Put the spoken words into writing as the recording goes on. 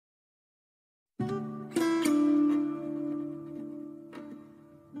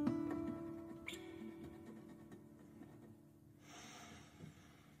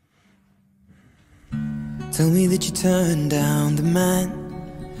Tell me that you turned down the man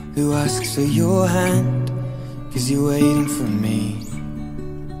who asks for your hand, 'cause you're waiting for me.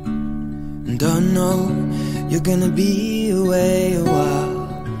 And I know you're gonna be away a while,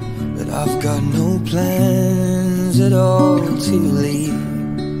 but I've got no plans at all to leave.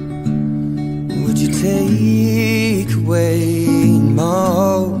 Would you take away my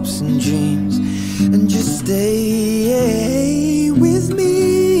hopes and dreams and just stay with me?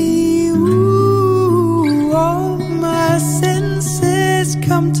 Ooh, all my senses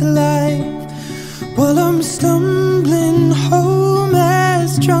come to life while I'm stumbling home,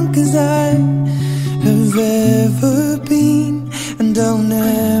 as drunk as I have ever been, and I'll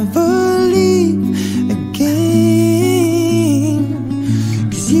never leave again.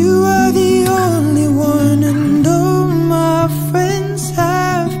 'Cause you are the only one, and all my friends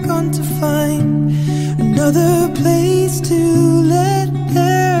have gone to find another place to let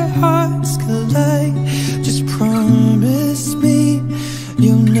their hearts collide. Just promise me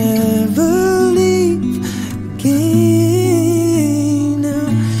you'll never leave again.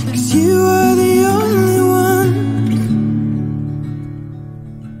 'Cause you are the only one.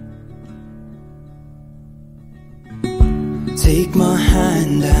 Take my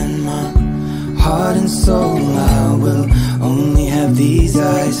hand and my heart and soul, I will only have these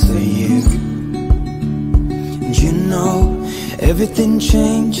eyes for you. And you know everything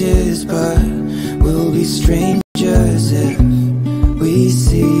changes, but we'll be strangers if we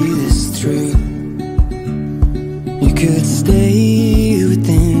see this through. You could stay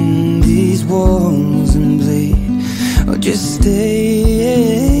within these walls and bleed, or just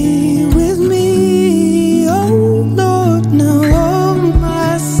stay with me. Oh Lord, now all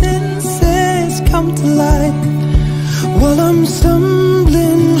my senses come to life while I'm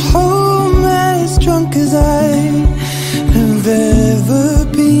stumbling home, as drunk as I have ever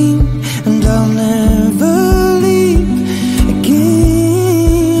been, and I'll never leave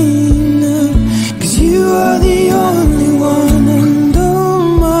again. 'Cause you are the only one, and all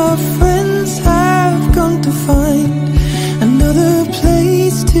my friends have gone to find another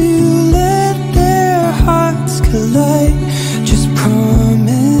place to let their hearts collide. Just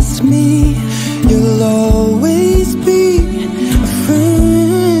promise me you'll always be a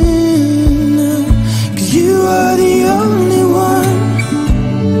friend. 'Cause you are the only one.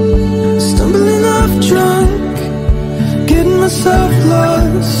 Stumbling off drunk, getting myself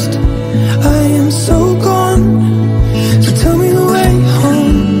lost, I am so gone. So tell me the way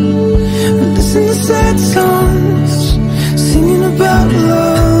home, and listen to sad songs singing about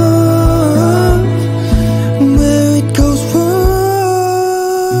love and where it goes wrong.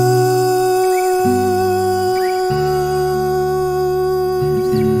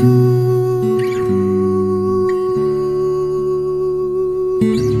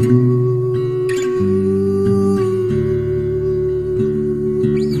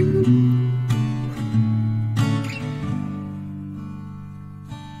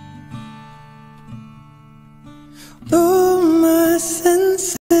 All my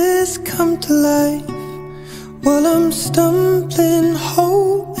senses come to life while I'm stumbling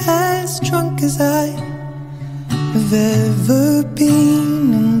home, as drunk as I have ever been,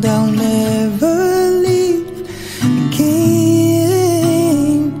 and I'll never leave again.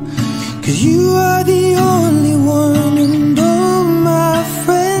 'Cause you are the only one, and all my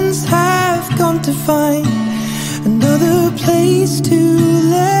friends have gone to find another place to